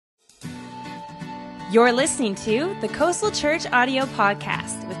You're listening to the Coastal Church Audio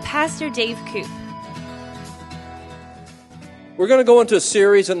Podcast with Pastor Dave Koop. We're going to go into a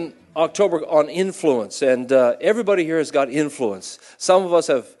series in October on influence, and everybody here has got influence. Some of us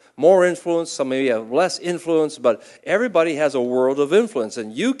have more influence, some maybe have less influence, but everybody has a world of influence,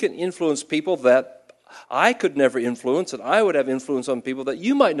 and you can influence people that I could never influence, and I would have influence on people that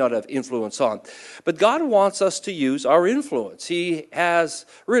you might not have influence on. But God wants us to use our influence. He has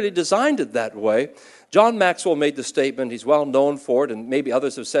really designed it that way. John Maxwell made the statement, he's well known for it, and maybe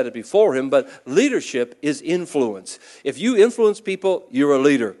others have said it before him, but leadership is influence. If you influence people, you're a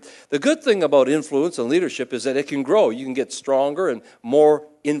leader. The good thing about influence and leadership is that it can grow. You can get stronger and more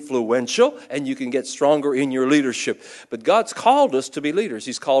influential, and you can get stronger in your leadership. But God's called us to be leaders.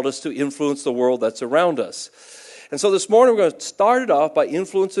 He's called us to influence the world that's around us. And so this morning we're going to start it off by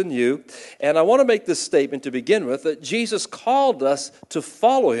influencing you. And I want to make this statement to begin with, that Jesus called us to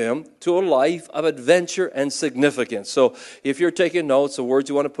follow him to a life of adventure and significance. So if you're taking notes, the words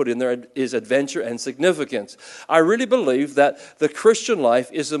you want to put in there is adventure and significance. I really believe that the Christian life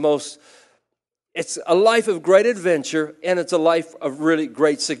is it's a life of great adventure, and it's a life of really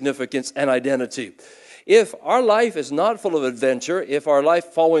great significance and identity. If our life is not full of adventure, if our life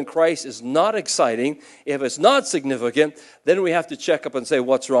following Christ is not exciting, if it's not significant, then we have to check up and say,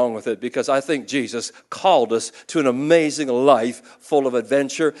 what's wrong with it? Because I think Jesus called us to an amazing life full of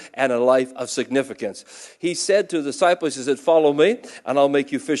adventure and a life of significance. He said to the disciples, he said, follow me, and I'll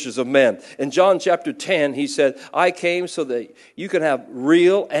make you fishers of men. In John chapter 10, he said, I came so that you can have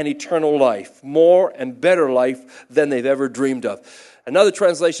real and eternal life, more and better life than they've ever dreamed of. Another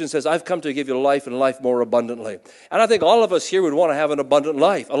translation says, I've come to give you life and life more abundantly. And I think all of us here would want to have an abundant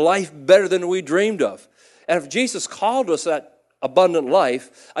life, a life better than we dreamed of. And if Jesus called us that abundant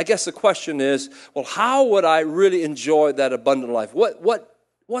life, I guess the question is, well, how would I really enjoy that abundant life?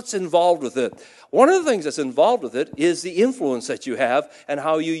 What's involved with it? One of the things that's involved with it is the influence that you have and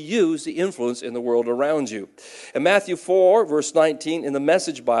how you use the influence in the world around you. In Matthew 4, verse 19, in the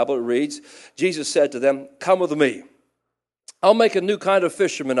Message Bible, it reads, Jesus said to them, come with me. I'll make a new kind of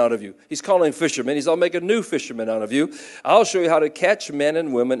fisherman out of you. He's calling fishermen. I'll make a new fisherman out of you. I'll show you how to catch men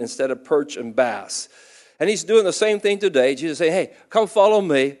and women instead of perch and bass. And he's doing the same thing today. Jesus is saying, hey, come follow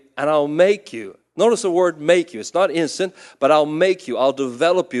me, and I'll make you. Notice the word make you. It's not instant, but I'll make you. I'll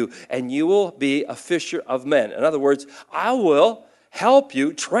develop you, and you will be a fisher of men. In other words, I will help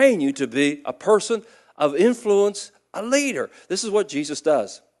you, train you to be a person of influence, a leader. This is what Jesus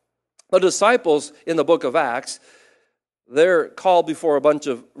does. The disciples in the book of Acts, they're called before a bunch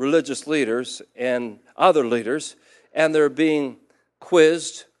of religious leaders and other leaders, and they're being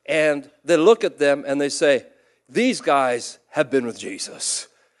quizzed, and they look at them and they say, these guys have been with Jesus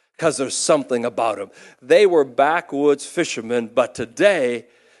because there's something about them. They were backwoods fishermen, but today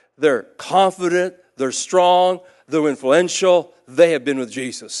they're confident, they're strong, they're influential, they have been with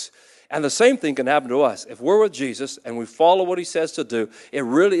Jesus. And the same thing can happen to us. If we're with Jesus and we follow what he says to do, it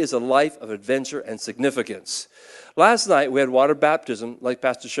really is a life of adventure and significance. Last night we had water baptism, like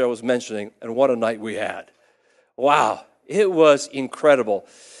Pastor Cheryl was mentioning, and what a night we had. Wow, it was incredible.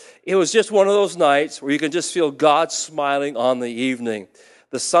 It was just one of those nights where you can just feel God smiling on the evening.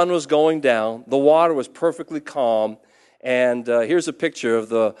 The sun was going down, the water was perfectly calm, and here's a picture of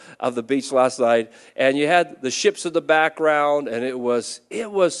the beach last night. And you had the ships in the background, and it was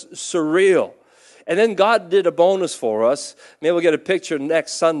surreal. And then God did a bonus for us. Maybe we'll get a picture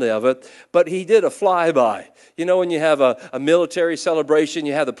next Sunday of it. But he did a flyby. You know, when you have a military celebration,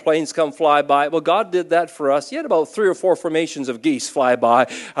 you have the planes come fly by. Well, God did that for us. He had about 3 or 4 formations of geese fly by,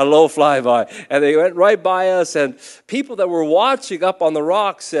 a low flyby. And they went right by us. And people that were watching up on the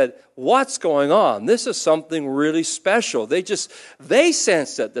rock said, what's going on? This is something really special. They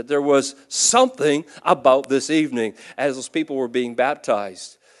sensed it, that there was something about this evening as those people were being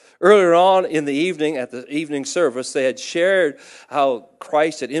baptized. Earlier on in the evening, at the evening service, they had shared how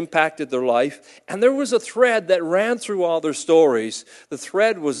Christ had impacted their life. And there was a thread that ran through all their stories. The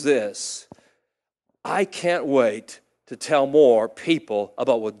thread was this: I can't wait to tell more people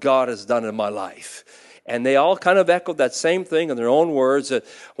about what God has done in my life. And they all kind of echoed that same thing in their own words. That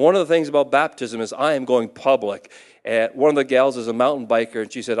one of the things about baptism is I am going public. And one of the gals is a mountain biker,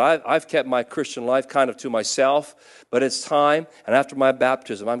 and she said, I've kept my Christian life kind of to myself, but it's time, and after my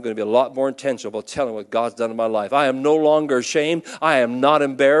baptism, I'm going to be a lot more intentional about telling what God's done in my life. I am no longer ashamed, I am not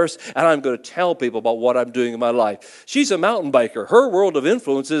embarrassed, and I'm going to tell people about what I'm doing in my life. She's a mountain biker. Her world of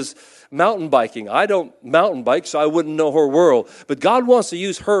influence is mountain biking. I don't mountain bike, so I wouldn't know her world, but God wants to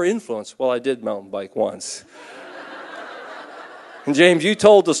use her influence. Well, I did mountain bike once. And James, you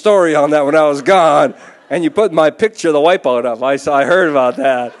told the story on that when I was gone. And you put my picture of the wipeout up. I heard about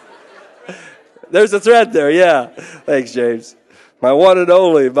that. There's a thread there, yeah. Thanks, James. My one and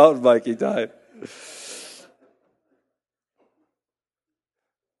only mountain biking time.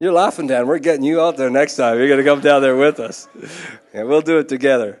 You're laughing, Dan. We're getting you out there next time. You're going to come down there with us. And we'll do it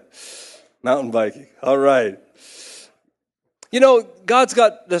together. Mountain biking. All right. You know, God's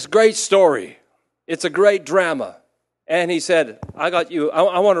got this great story. It's a great drama. And he said, I got you.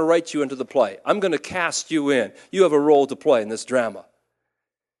 I want to write you into the play. I'm going to cast you in. You have a role to play in this drama.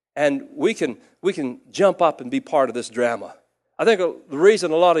 And we can jump up and be part of this drama. I think the reason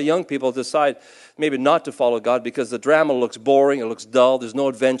a lot of young people decide maybe not to follow God because the drama looks boring, it looks dull, there's no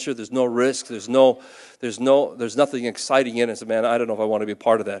adventure, there's no risk, there's nothing exciting in it. So, man, I don't know if I want to be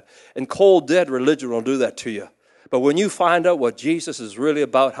part of that. And cold, dead religion will do that to you. But when you find out what Jesus is really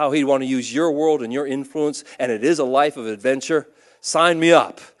about, how he'd want to use your world and your influence, and it is a life of adventure, sign me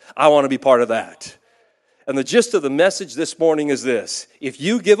up. I want to be part of that. And the gist of the message this morning is this. If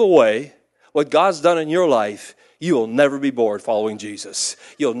you give away what God's done in your life, you will never be bored following Jesus.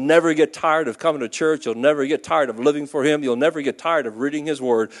 You'll never get tired of coming to church. You'll never get tired of living for him. You'll never get tired of reading his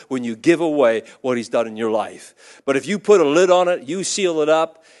word when you give away what he's done in your life. But if you put a lid on it, you seal it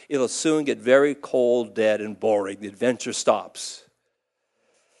up, it'll soon get very cold, dead, and boring. The adventure stops.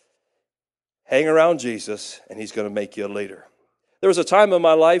 Hang around Jesus, and he's going to make you a leader. There was a time in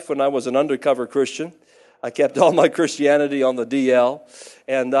my life when I was an undercover Christian. I kept all my Christianity on the DL,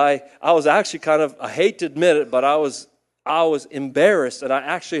 and I was actually I hate to admit it, but I was embarrassed, and I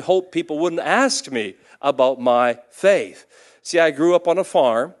actually hoped people wouldn't ask me about my faith. See, I grew up on a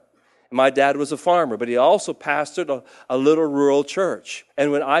farm. My dad was a farmer, but he also pastored a little rural church. And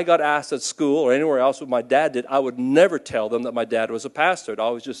when I got asked at school or anywhere else what my dad did, I would never tell them that my dad was a pastor. I'd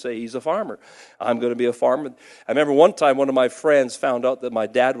always just say he's a farmer. I'm going to be a farmer. I remember one time one of my friends found out that my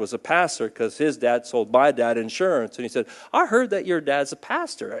dad was a pastor because his dad sold my dad insurance. And he said, I heard that your dad's a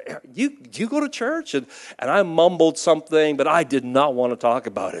pastor. You go to church? And I mumbled something, but I did not want to talk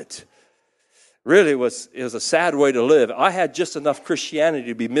about it. Really, it was a sad way to live. I had just enough Christianity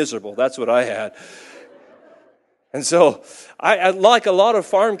to be miserable. That's what I had. And so, I like a lot of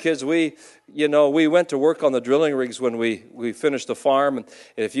farm kids, we went to work on the drilling rigs when we finished the farm. And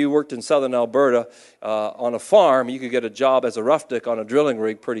if you worked in southern Alberta on a farm, you could get a job as a roughneck on a drilling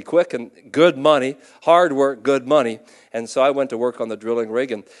rig pretty quick and good money, hard work, good money. And so I went to work on the drilling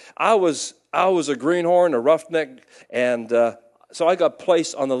rig, and I was a greenhorn, a roughneck, and so I got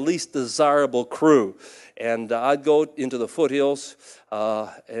placed on the least desirable crew. And I'd go into the foothills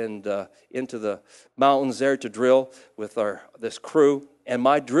and into the mountains there to drill with this crew. And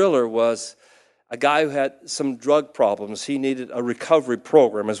my driller was a guy who had some drug problems. He needed a recovery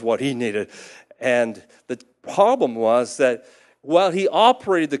program is what he needed. And the problem was that while he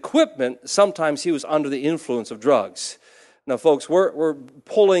operated the equipment, sometimes he was under the influence of drugs. Now, folks, we're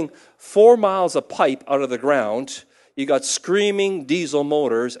pulling 4 miles of pipe out of the ground. You got screaming diesel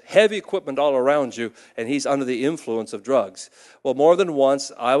motors, heavy equipment all around you, and he's under the influence of drugs. Well, more than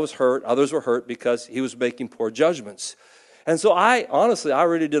once, I was hurt, others were hurt because he was making poor judgments. And so I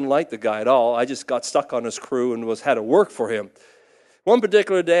really didn't like the guy at all. I just got stuck on his crew and had to work for him. One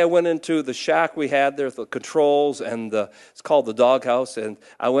particular day, I went into the shack we had there, the controls, and it's called the doghouse, and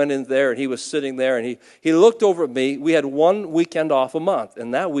I went in there, and he was sitting there, and he looked over at me. We had one weekend off a month,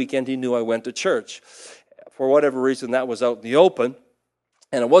 and that weekend he knew I went to church. For whatever reason, that was out in the open,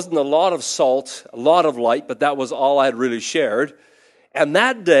 and it wasn't a lot of salt, a lot of light, but that was all I had really shared. And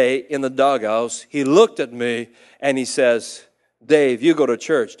that day in the doghouse, he looked at me, and he says, Dave, you go to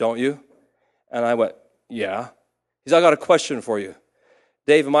church, don't you? And I went, yeah. He said, I got a question for you.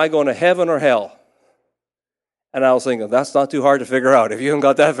 Dave, am I going to heaven or hell? And I was thinking, that's not too hard to figure out if you haven't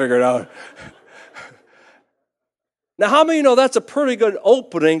got that figured out. Now, how many of you know that's a pretty good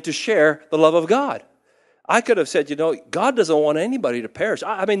opening to share the love of God? I could have said, God doesn't want anybody to perish.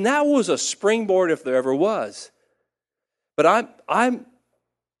 I mean, that was a springboard if there ever was. But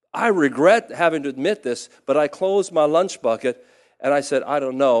I regret having to admit this, but I closed my lunch bucket and I said, I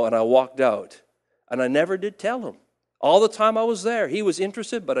don't know, and I walked out. And I never did tell him. All the time I was there, he was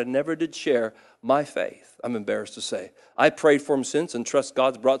interested, but I never did share my faith, I'm embarrassed to say. I prayed for him since and trust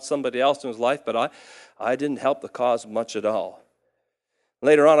God's brought somebody else in his life, but I didn't help the cause much at all.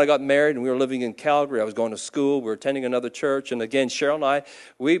 Later on, I got married, and we were living in Calgary. I was going to school. We were attending another church. And again, Cheryl and I,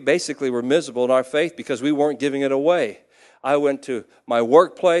 we basically were miserable in our faith because we weren't giving it away. I went to my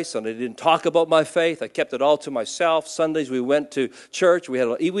workplace, and I didn't talk about my faith. I kept it all to myself. Sundays, we went to church. We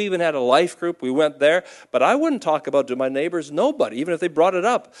even had a life group. We went there. But I wouldn't talk about it to my neighbors, nobody. Even if they brought it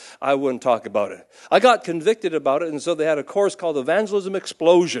up, I wouldn't talk about it. I got convicted about it, and so they had a course called Evangelism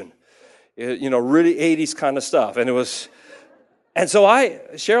Explosion. Really 80s kind of stuff. And it was And so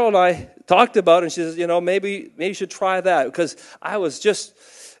Cheryl and I talked about it, and she says, maybe you should try that, because I was just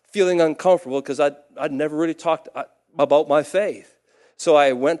feeling uncomfortable because I'd never really talked about my faith. So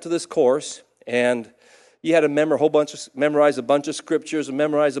I went to this course, and you had to memorize a bunch of scriptures and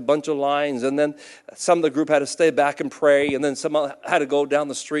memorize a bunch of lines, and then some of the group had to stay back and pray, and then some had to go down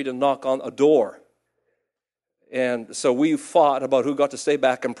the street and knock on a door. And so we fought about who got to stay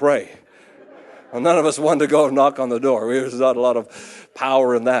back and pray. Well, none of us wanted to go and knock on the door. There was not a lot of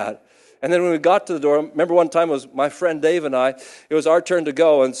power in that. And then when we got to the door, remember one time it was my friend Dave and I, it was our turn to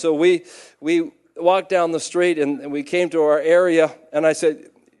go, and so we walked down the street, and we came to our area, and I said,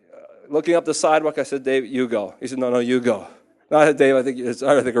 looking up the sidewalk, I said, Dave, you go. He said, no, you go. No, I said, Dave, I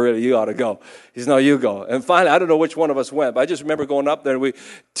think really you ought to go. He said, no, you go. And finally, I don't know which one of us went, but I just remember going up there, and we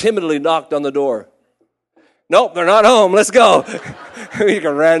timidly knocked on the door. Nope, they're not home. Let's go. We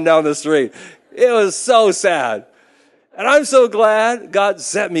ran down the street. It was so sad. And I'm so glad God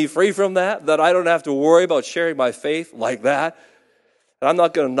set me free from that I don't have to worry about sharing my faith like that. And I'm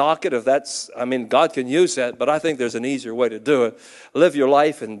not going to knock it if God can use that, but I think there's an easier way to do it. Live your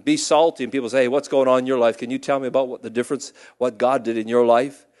life and be salty, and people say, hey, what's going on in your life? Can you tell me about what God did in your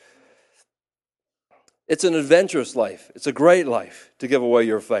life? It's an adventurous life. It's a great life to give away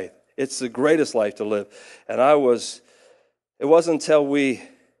your faith. It's the greatest life to live. And it wasn't until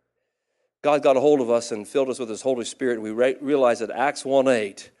God got a hold of us and filled us with His Holy Spirit, and we realized that Acts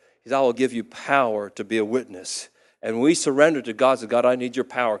 1:8, He said, I will give you power to be a witness. And we surrendered to God and said, God, I need your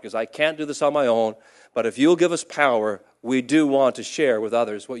power because I can't do this on my own. But if you'll give us power, we do want to share with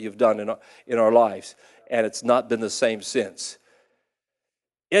others what you've done in our lives. And it's not been the same since.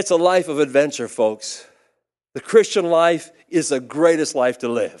 It's a life of adventure, folks. The Christian life is the greatest life to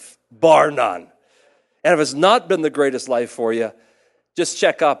live, bar none. And if it's not been the greatest life for you, just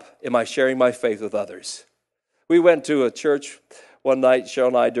check up, am I sharing my faith with others? We went to a church one night, Cheryl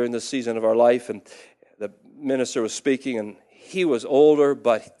and I, during this season of our life, and the minister was speaking, and he was older,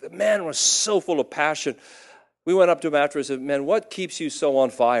 but the man was so full of passion. We went up to him after and said, man, what keeps you so on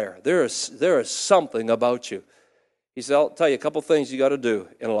fire? There is something about you. He said, I'll tell you a couple things you got to do,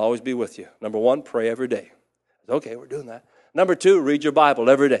 and it'll always be with you. Number 1, pray every day. I said, okay, we're doing that. Number 2, read your Bible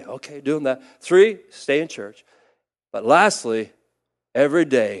every day. Okay, doing that. 3, stay in church. But lastly, every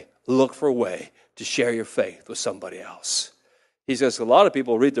day, look for a way to share your faith with somebody else. He says, a lot of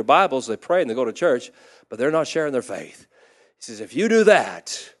people read their Bibles, they pray, and they go to church, but they're not sharing their faith. He says, if you do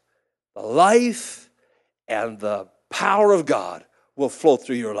that, the life and the power of God will flow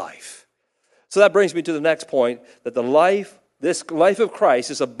through your life. So that brings me to the next point, that this life of Christ,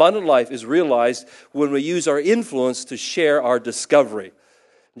 this abundant life, is realized when we use our influence to share our discovery.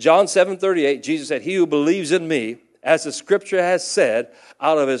 John 7:38, Jesus said, he who believes in me, as the scripture has said,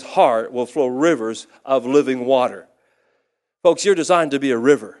 out of his heart will flow rivers of living water. Folks, you're designed to be a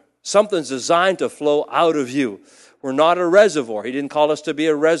river. Something's designed to flow out of you. We're not a reservoir. He didn't call us to be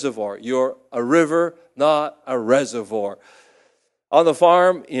a reservoir. You're a river, not a reservoir. On the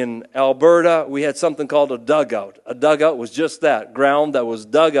farm in Alberta, we had something called a dugout. A dugout was just that, ground that was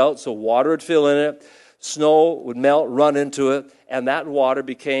dug out so water would fill in it, snow would melt, run into it, and that water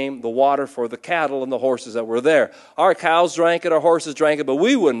became the water for the cattle and the horses that were there. Our cows drank it, our horses drank it, but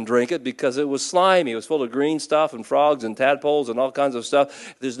we wouldn't drink it because it was slimy. It was full of green stuff and frogs and tadpoles and all kinds of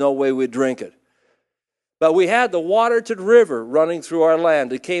stuff. There's no way we'd drink it. But we had the Waterton River running through our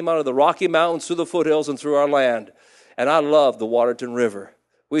land. It came out of the Rocky Mountains through the foothills and through our land. And I loved the Waterton River.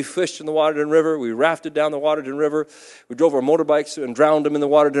 We fished in the Waterton River. We rafted down the Waterton River. We drove our motorbikes and drowned them in the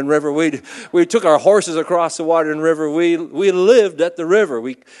Waterton River. We took our horses across the Waterton River. We lived at the river.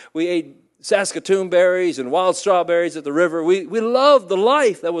 We ate Saskatoon berries and wild strawberries at the river. We loved the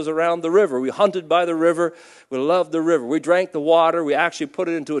life that was around the river. We hunted by the river. We loved the river. We drank the water. We actually put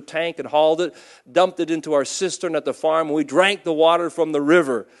it into a tank and hauled it, dumped it into our cistern at the farm, and we drank the water from the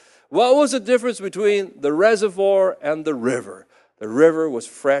river. What was the difference between the reservoir and the river? The river was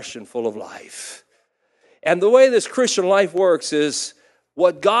fresh and full of life. And the way this Christian life works is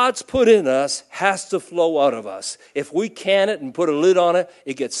what God's put in us has to flow out of us. If we can it and put a lid on it,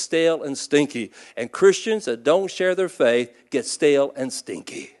 it gets stale and stinky. And Christians that don't share their faith get stale and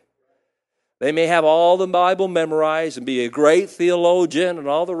stinky. They may have all the Bible memorized and be a great theologian and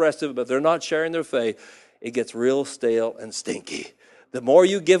all the rest of it, but they're not sharing their faith. It gets real stale and stinky. The more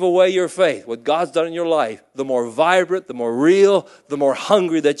you give away your faith, what God's done in your life, the more vibrant, the more real, the more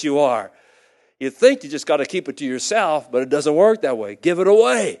hungry that you are. You think you just got to keep it to yourself, but it doesn't work that way. Give it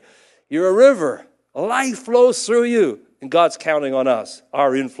away. You're a river. Life flows through you, and God's counting on us,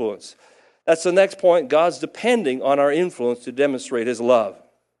 our influence. That's the next point. God's depending on our influence to demonstrate His love.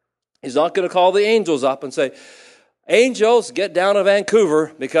 He's not going to call the angels up and say, Angels, get down to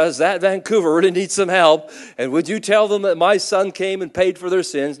Vancouver because that Vancouver really needs some help. And would you tell them that my son came and paid for their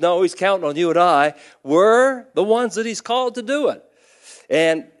sins? No, he's counting on you and I. We're the ones that he's called to do it.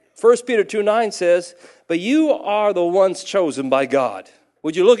 And 1 Peter 2:9 says, but you are the ones chosen by God.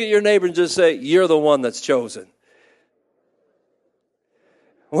 Would you look at your neighbor and just say, you're the one that's chosen?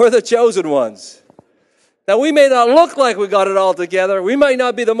 We're the chosen ones. Now, we may not look like we got it all together. We might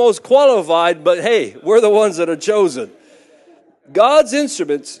not be the most qualified, but hey, we're the ones that are chosen. God's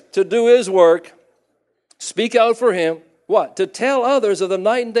instruments to do his work, speak out for him. What? To tell others of the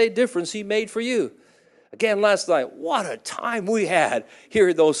night and day difference he made for you. Again, last night, what a time we had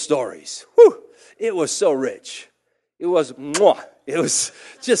hearing those stories. Whew, it was so rich. It was mwah. It was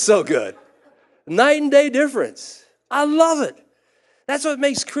just so good. Night and day difference. I love it. That's what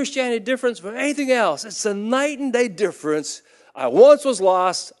makes Christianity different from anything else. It's a night and day difference. I once was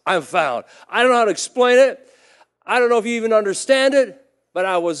lost, I'm found. I don't know how to explain it. I don't know if you even understand it, but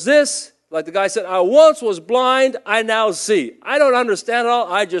I was this. Like the guy said, I once was blind, I now see. I don't understand it all.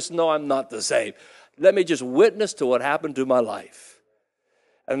 I just know I'm not the same. Let me just witness to what happened to my life.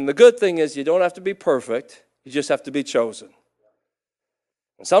 And the good thing is you don't have to be perfect. You just have to be chosen.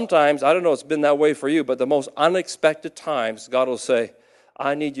 And sometimes, I don't know, it's been that way for you, but the most unexpected times, God will say,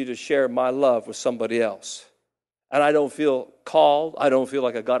 I need you to share my love with somebody else. And I don't feel called. I don't feel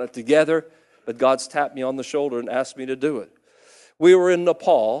like I got it together, but God's tapped me on the shoulder and asked me to do it. We were in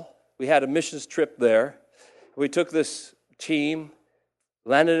Nepal. We had a missions trip there. We took this team,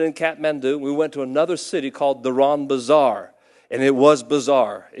 landed in Kathmandu. We went to another city called Dharan Bazaar, and it was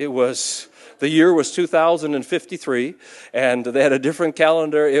bizarre. The year was 2053, and they had a different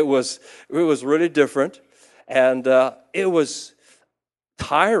calendar. It was really different, and it was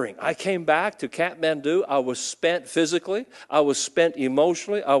tiring. I came back to Kathmandu. I was spent physically. I was spent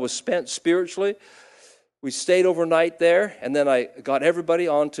emotionally. I was spent spiritually. We stayed overnight there, and then I got everybody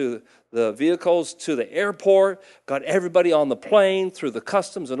onto the vehicles to the airport, got everybody on the plane through the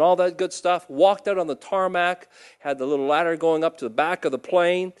customs and all that good stuff, walked out on the tarmac, had the little ladder going up to the back of the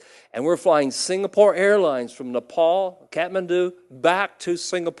plane, and we're flying Singapore Airlines from Nepal, Kathmandu, back to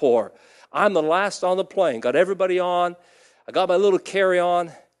Singapore. I'm the last on the plane, got everybody on. I got my little carry-on,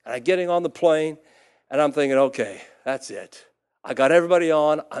 and I'm getting on the plane, and I'm thinking, okay, that's it. I got everybody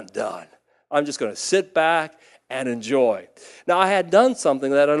on, I'm done. I'm just going to sit back and enjoy. Now, I had done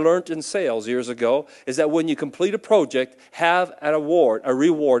something that I learned in sales years ago, is that when you complete a project, have an award, a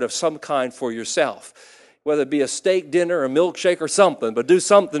reward of some kind for yourself. Whether it be a steak dinner, a milkshake, or something, but do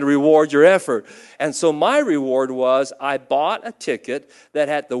something to reward your effort. And so my reward was I bought a ticket that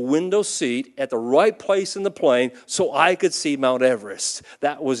had the window seat at the right place in the plane so I could see Mount Everest.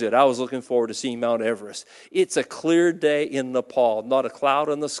 That was it. I was looking forward to seeing Mount Everest. It's a clear day in Nepal, not a cloud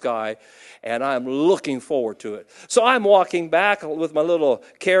in the sky, and I'm looking forward to it. So I'm walking back with my little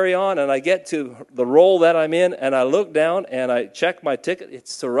carry-on, and I get to the row that I'm in, and I look down, and I check my ticket.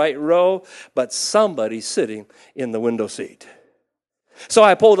 It's the right row, but somebody's sitting in the window seat. So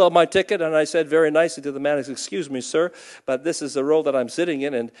I pulled out my ticket, and I said very nicely to the man, excuse me, sir, but this is the row that I'm sitting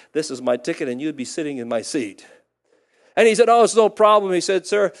in, and this is my ticket, and you'd be sitting in my seat. And he said, oh, it's no problem. He said,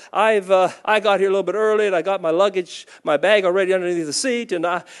 sir, I got here a little bit early, and I got my luggage, my bag already underneath the seat, and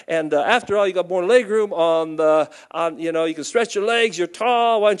after all, you got more leg room you can stretch your legs, you're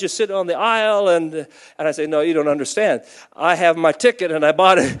tall, why don't you sit on the aisle? And I say, no, you don't understand. I have my ticket, and I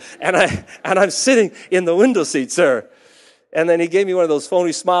bought it, and I'm sitting in the window seat, sir. And then he gave me one of those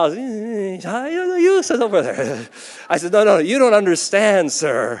phony smiles. You sit over there. I said, no, you don't understand,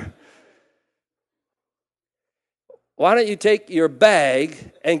 sir. Why don't you take your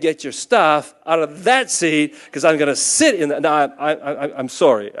bag and get your stuff out of that seat, because I'm going to sit in that. Now, I'm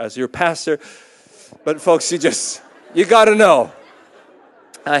sorry, as your pastor, but folks, you got to know.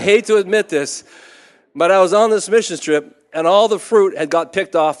 I hate to admit this, but I was on this mission trip, and all the fruit had got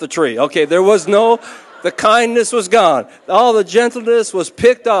picked off the tree. Okay, the kindness was gone. All the gentleness was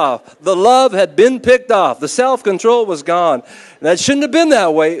picked off. The love had been picked off. The self-control was gone. And that shouldn't have been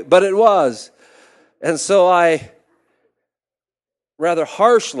that way, but it was. And so I rather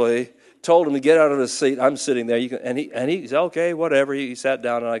harshly told him to get out of his seat. I'm sitting there, and he said, okay, whatever. He sat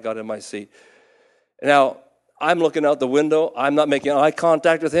down, and I got in my seat. Now, I'm looking out the window. I'm not making eye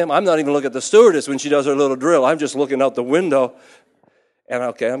contact with him. I'm not even looking at the stewardess when she does her little drill. I'm just looking out the window. And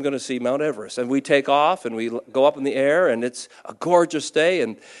okay, I'm going to see Mount Everest. And we take off, and we go up in the air, and it's a gorgeous day.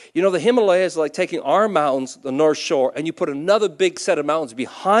 And, the Himalayas is like taking our mountains, the North Shore, and you put another big set of mountains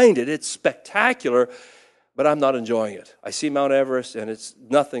behind it. It's spectacular. But I'm not enjoying it. I see Mount Everest, and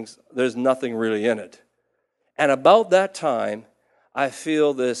there's nothing really in it. And about that time, I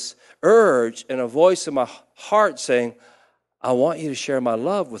feel this urge and a voice in my heart saying, I want you to share my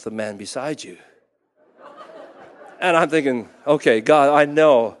love with the man beside you. And I'm thinking, okay, God, I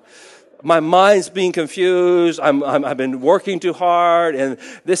know. My mind's being confused. I've been working too hard, and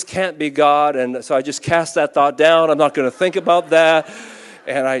this can't be God. And so I just cast that thought down. I'm not going to think about that.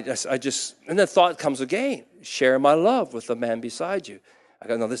 And and the thought comes again, share my love with the man beside you. I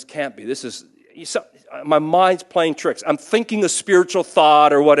go, no, this can't be. My mind's playing tricks. I'm thinking a spiritual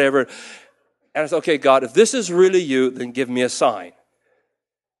thought or whatever. And I said, okay, God, if this is really you, then give me a sign.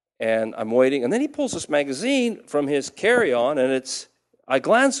 And I'm waiting. And then he pulls this magazine from his carry-on, and I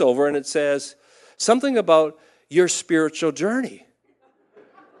glance over, and it says something about your spiritual journey.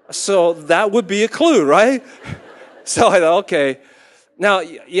 So that would be a clue, right? So I thought, okay. Now,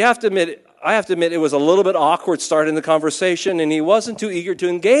 I have to admit, it was a little bit awkward starting the conversation, and he wasn't too eager to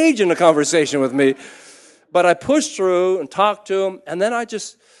engage in a conversation with me. But I pushed through and talked to him, and then I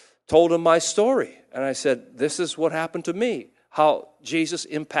just told him my story. And I said, this is what happened to me, how Jesus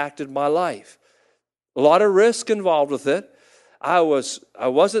impacted my life. A lot of risk involved with it. I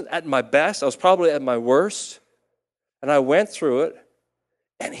wasn't at my best. I was probably at my worst. And I went through it.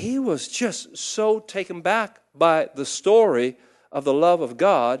 And he was just so taken back by the story of the love of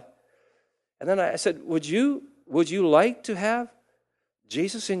God. And then I said, would you like to have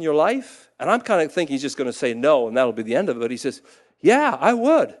Jesus in your life? And I'm kind of thinking he's just going to say no, and that'll be the end of it. But he says, yeah, I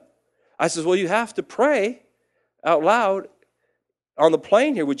would. I says, well, you have to pray out loud on the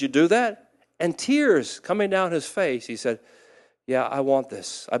plane here. Would you do that? And tears coming down his face, he said, yeah, I want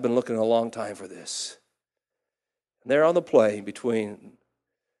this. I've been looking a long time for this. And there on the plane between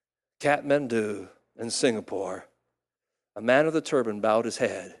Kathmandu and Singapore, a man with a turban bowed his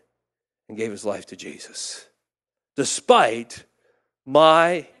head and gave his life to Jesus, despite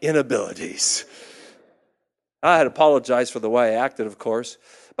my inabilities. I had apologized for the way I acted, of course,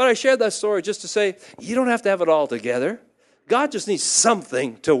 but I shared that story just to say, you don't have to have it all together. God just needs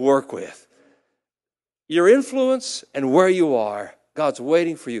something to work with. Your influence and where you are, God's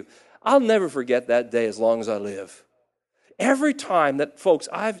waiting for you. I'll never forget that day as long as I live. Every time that, folks,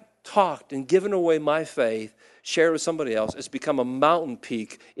 I've talked and given away my faith, shared with somebody else, it's become a mountain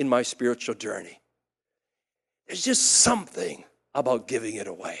peak in my spiritual journey. There's just something about giving it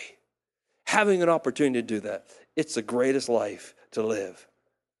away. Having an opportunity to do that. It's the greatest life to live.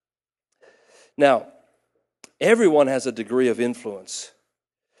 Now, everyone has a degree of influence.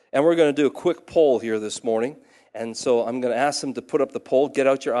 And we're going to do a quick poll here this morning. And so I'm going to ask them to put up the poll. Get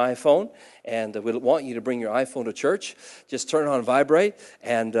out your iPhone. And we want you to bring your iPhone to church. Just turn it on vibrate.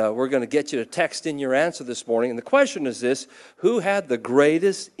 And we're going to get you to text in your answer this morning. And the question is this: who had the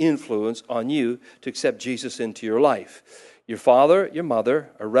greatest influence on you to accept Jesus into your life? Your father, your mother,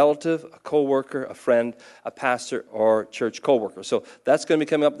 a relative, a coworker, a friend, a pastor, or church coworker. So that's going to be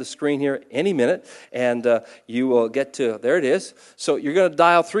coming up the screen here any minute, and you will get to, there it is. So you're going to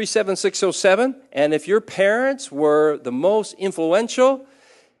dial 37607, and if your parents were the most influential,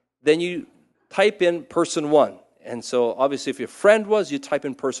 then you type in person 1. And so obviously if your friend was, you type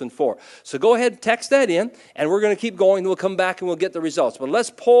in person 4. So go ahead and text that in, and we're going to keep going. We'll come back and we'll get the results. But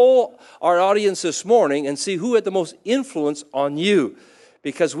let's poll our audience this morning and see who had the most influence on you,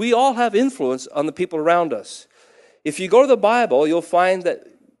 because we all have influence on the people around us. If you go to the Bible, you'll find that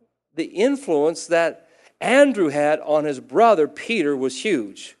the influence that Andrew had on his brother Peter was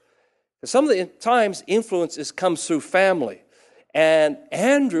huge. Some of the times influence comes through family. And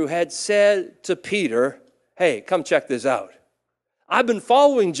Andrew had said to Peter, hey, come check this out. I've been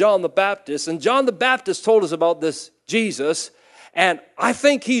following John the Baptist, and John the Baptist told us about this Jesus, and I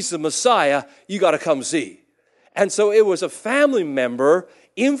think he's the Messiah. You got to come see. And so it was a family member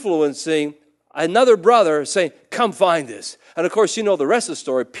influencing another brother saying, come find this. And of course, you know the rest of the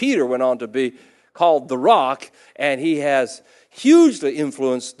story. Peter went on to be called the Rock, and he has hugely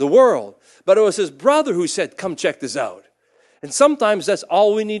influenced the world. But it was his brother who said, come check this out. And sometimes that's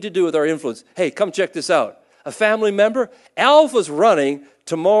all we need to do with our influence. Hey, come check this out. A family member, Alpha's running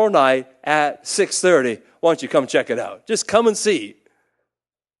tomorrow night at 6:30. Why don't you come check it out? Just come and see.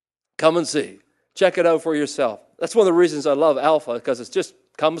 Come and see. Check it out for yourself. That's one of the reasons I love Alpha, because it's just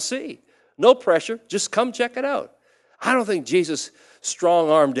come see. No pressure. Just come check it out. I don't think Jesus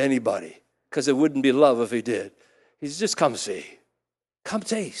strong-armed anybody, because it wouldn't be love if he did. He's just come see. Come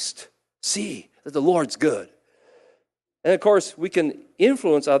taste. See that the Lord's good. And of course, we can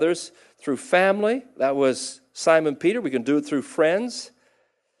influence others through family. That was Simon Peter. We can do it through friends.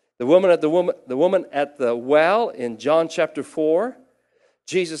 The woman at the well in John chapter 4,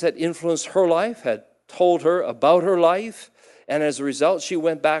 Jesus had influenced her life, had told her about her life, and as a result, she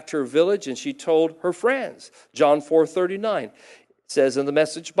went back to her village and she told her friends. John 4:39. says in the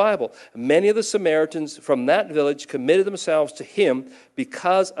Message Bible. Many of the Samaritans from that village committed themselves to him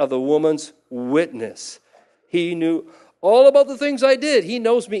because of the woman's witness. He knew all about the things I did. He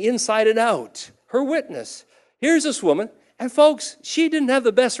knows me inside and out. Her witness. Here's this woman. And folks, she didn't have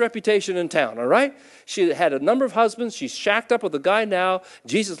the best reputation in town, all right? She had a number of husbands. She's shacked up with a guy now.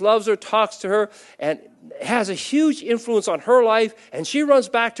 Jesus loves her, talks to her, and has a huge influence on her life. And she runs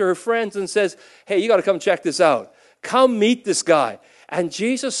back to her friends and says, hey, you got to come check this out. Come meet this guy. And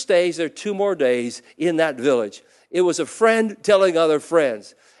Jesus stays there 2 more days in that village. It was a friend telling other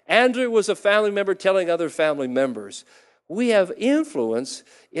friends. Andrew was a family member telling other family members. We have influence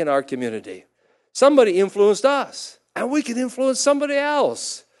in our community. Somebody influenced us, and we can influence somebody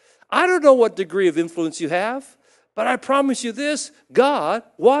else. I don't know what degree of influence you have, but I promise you this, God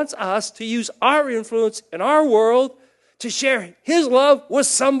wants us to use our influence in our world to share his love with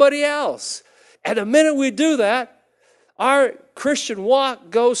somebody else. And the minute we do that, our Christian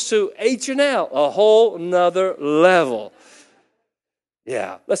walk goes to H&L, a whole nother level.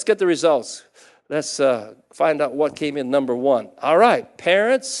 Yeah, let's get the results. Let's find out what came in number 1. All right,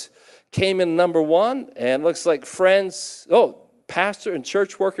 parents came in number 1, and looks like friends. Oh, pastor and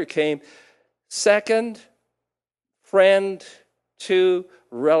church worker came second, friend 2,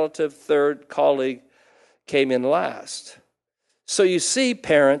 relative 3rd, colleague came in last. So you see,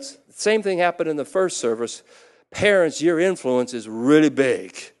 parents, the same thing happened in the first service. Parents, your influence is really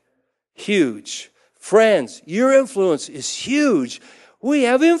big, huge. Friends, your influence is huge. We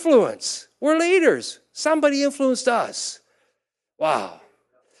have influence. We're leaders. Somebody influenced us. Wow.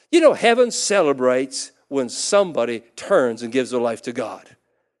 You know, heaven celebrates when somebody turns and gives their life to God.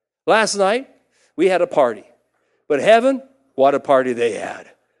 Last night, we had a party. But heaven, what a party they had.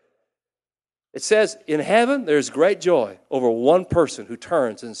 It says, in heaven, there's great joy over one person who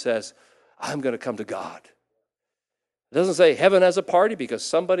turns and says, I'm going to come to God. It doesn't say heaven has a party because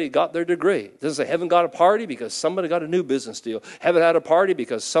somebody got their degree. It doesn't say heaven got a party because somebody got a new business deal. Heaven had a party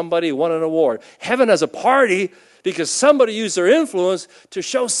because somebody won an award. Heaven has a party because somebody used their influence to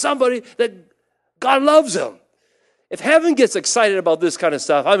show somebody that God loves them. If heaven gets excited about this kind of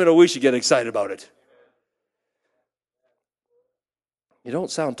stuff, I mean, we should get excited about it. You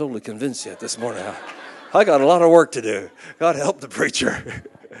don't sound totally convinced yet this morning. I got a lot of work to do. God help the preacher.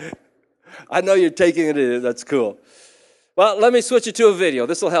 I know you're taking it in. That's cool. Well, let me switch it to a video.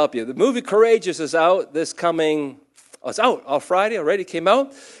 This will help you. The movie Courageous is out it's out on Friday, already came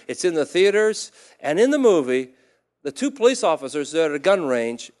out. It's in the theaters. And in the movie, the 2 police officers are at a gun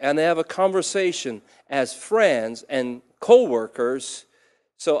range, and they have a conversation as friends and co-workers.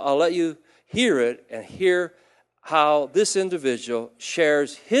 So I'll let you hear it and hear how this individual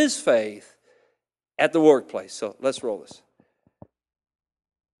shares his faith at the workplace. So let's roll this.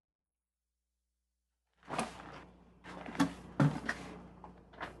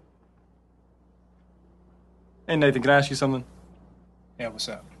 Hey, Nathan, can I ask you something? Yeah, what's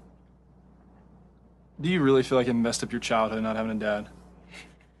up? Do you really feel like it messed up your childhood not having a dad?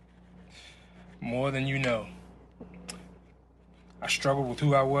 More than you know. I struggled with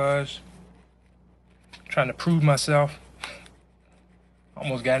who I was, trying to prove myself.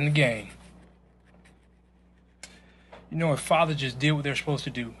 Almost got in the game. You know, if fathers just did what they're supposed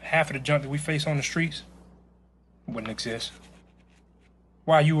to do, half of the junk that we face on the streets wouldn't exist.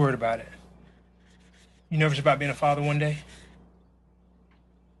 Why are you worried about it? You nervous about being a father one day?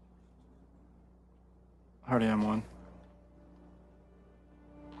 I already am one.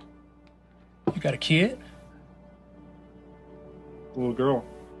 You got a kid? A little girl.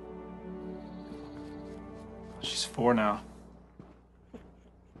 She's 4 now.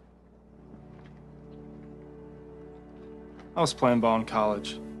 I was playing ball in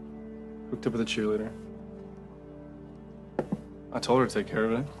college. Hooked up with a cheerleader. I told her to take care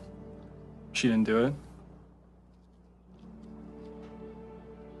of it. She didn't do it.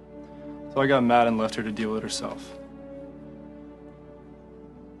 So I got mad and left her to deal with it herself.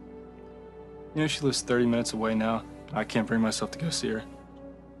 You know, she lives 30 minutes away now. I can't bring myself to go see her.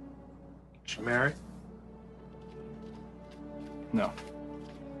 She married? No.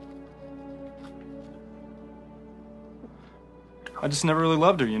 I just never really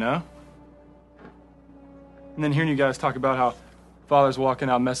loved her, you know? And then hearing you guys talk about how fathers walking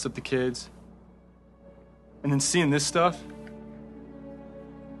out messed up the kids. And then seeing this stuff.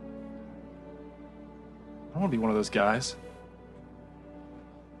 I don't want to be one of those guys.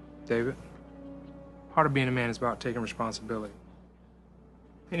 David, part of being a man is about taking responsibility.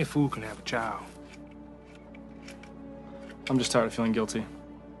 Any fool can have a child. I'm just tired of feeling guilty.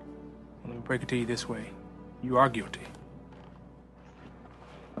 Let me break it to you this way. You are guilty.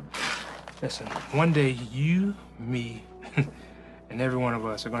 Listen, one day you, me, And every one of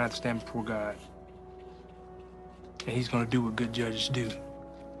us are going to have to stand before God. And he's going to do what good judges do.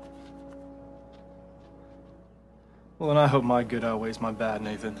 Well, and I hope my good outweighs my bad,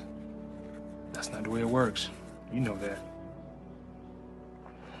 Nathan. That's not the way it works. You know that.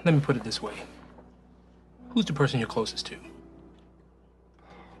 Let me put it this way. Who's the person you're closest to?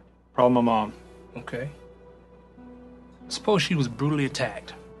 Probably my mom. Okay. Suppose she was brutally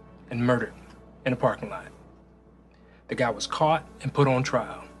attacked and murdered in a parking lot. The guy was caught and put on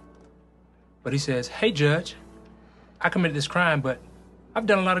trial. But he says, hey, judge, I committed this crime, but I've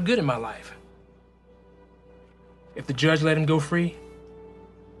done a lot of good in my life. If the judge let him go free,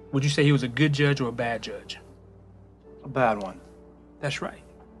 would you say he was a good judge or a bad judge? A bad one. That's right.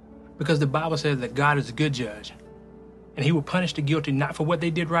 Because the Bible says that God is a good judge, and he will punish the guilty not for what they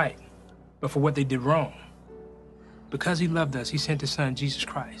did right, but for what they did wrong. Because he loved us, he sent his son, Jesus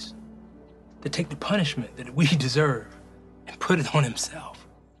Christ, to take the punishment that we deserve and put it on himself.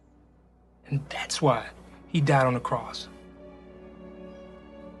 And that's why he died on the cross.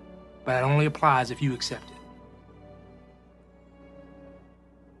 But it only applies if you accept it.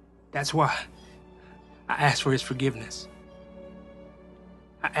 That's why I asked for his forgiveness.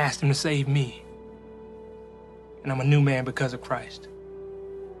 I asked him to save me. And I'm a new man because of Christ.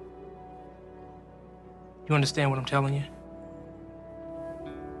 You understand what I'm telling you?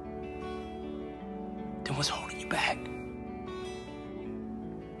 Then what's holding you back?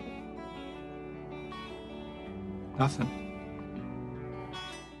 Nothing.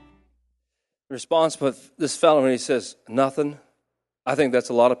 The response with this fellow when he says, nothing, I think that's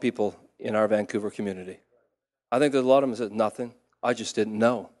a lot of people in our Vancouver community. I think there's a lot of them that said, nothing, I just didn't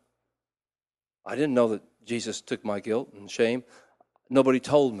know. I didn't know that Jesus took my guilt and shame. Nobody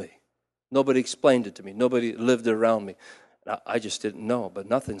told me. Nobody explained it to me. Nobody lived it around me. I just didn't know, but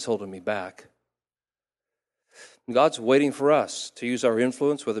nothing's holding me back. God's waiting for us to use our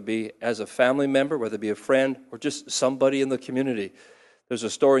influence, whether it be as a family member, whether it be a friend, or just somebody in the community. There's a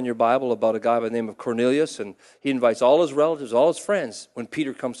story in your Bible about a guy by the name of Cornelius, and he invites all his relatives, all his friends, when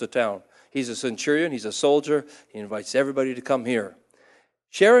Peter comes to town. He's a centurion, he's a soldier, he invites everybody to come here.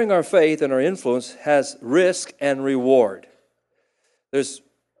 Sharing our faith and our influence has risk and reward.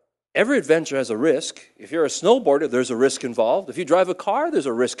 Every adventure has a risk. If you're a snowboarder, there's a risk involved. If you drive a car, there's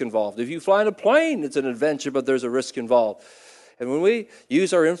a risk involved. If you fly in a plane, it's an adventure, but there's a risk involved. And when we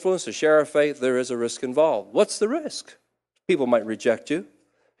use our influence to share our faith, there is a risk involved. What's the risk? People might reject you.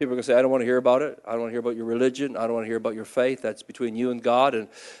 People are going to say, I don't want to hear about it. I don't want to hear about your religion. I don't want to hear about your faith. That's between you and God, and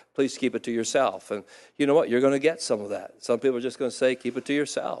please keep it to yourself. And you know what? You're going to get some of that. Some people are just going to say, keep it to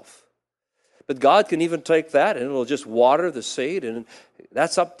yourself. But God can even take that and it'll just water the seed, and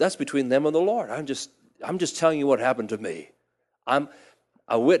that's between them and the Lord. I'm just telling you what happened to me.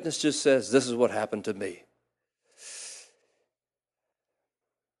 A witness just says, this is what happened to me.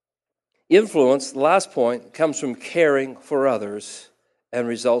 Influence, the last point, comes from caring for others and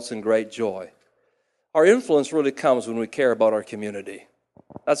results in great joy. Our influence really comes when we care about our community.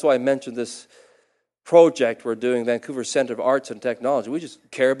 That's why I mentioned this project we're doing, Vancouver Centre of Arts and Technology. We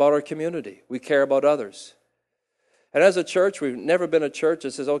just care about our community. We care about others. And as a church, we've never been a church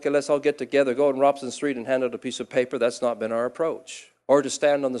that says, okay, let's all get together, go on Robson Street and hand out a piece of paper. That's not been our approach. Or to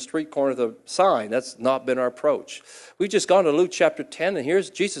stand on the street corner of the sign. That's not been our approach. We've just gone to Luke chapter 10, and here's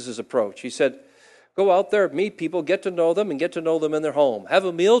Jesus' approach. He said, go out there, meet people, get to know them, and get to know them in their home. Have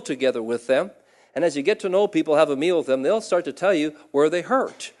a meal together with them. And as you get to know people, have a meal with them, they'll start to tell you where they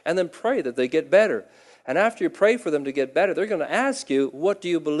hurt. And then pray that they get better. And after you pray for them to get better, they're going to ask you, what do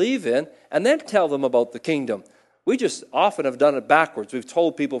you believe in? And then tell them about the kingdom. We just often have done it backwards. We've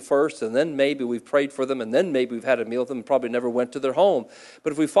told people first, and then maybe we've prayed for them, and then maybe we've had a meal with them and probably never went to their home.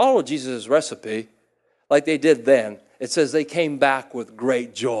 But if we follow Jesus' recipe, like they did then, it says they came back with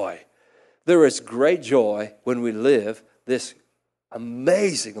great joy. There is great joy when we live this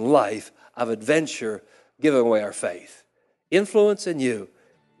amazing life of adventure, giving away our faith. Influence in you.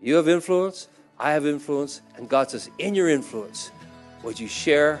 You have influence, I have influence, and God says, in your influence, would you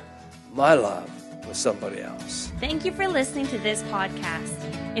share my love with somebody else? Thank you for listening to this podcast.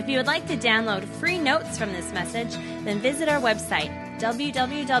 If you would like to download free notes from this message, then visit our website,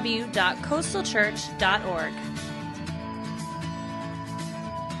 www.coastalchurch.org.